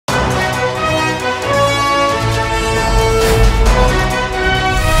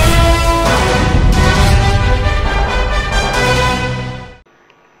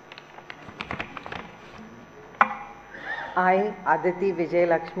I, Aditi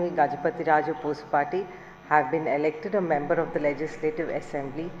Vijayalakshmi Gajapathi Raju, have been elected a member of the Legislative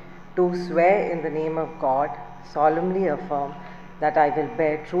Assembly to swear in the name of God, solemnly affirm that I will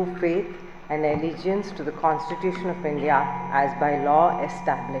bear true faith and allegiance to the Constitution of India as by law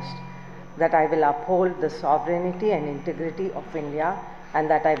established, that I will uphold the sovereignty and integrity of India, and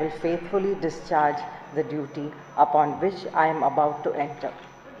that I will faithfully discharge the duty upon which I am about to enter.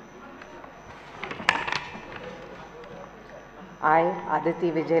 I, Aditi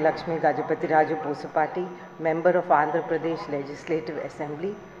Vijayalakshmi Gajapathi Raju, member of Andhra Pradesh Legislative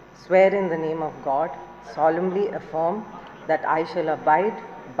Assembly, swear in the name of God, solemnly affirm that I shall abide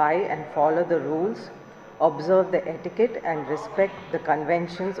by and follow the rules, observe the etiquette and respect the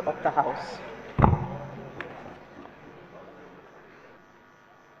conventions of the House.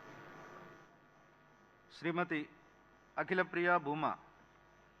 Srimati Akhilapriya Bhuma.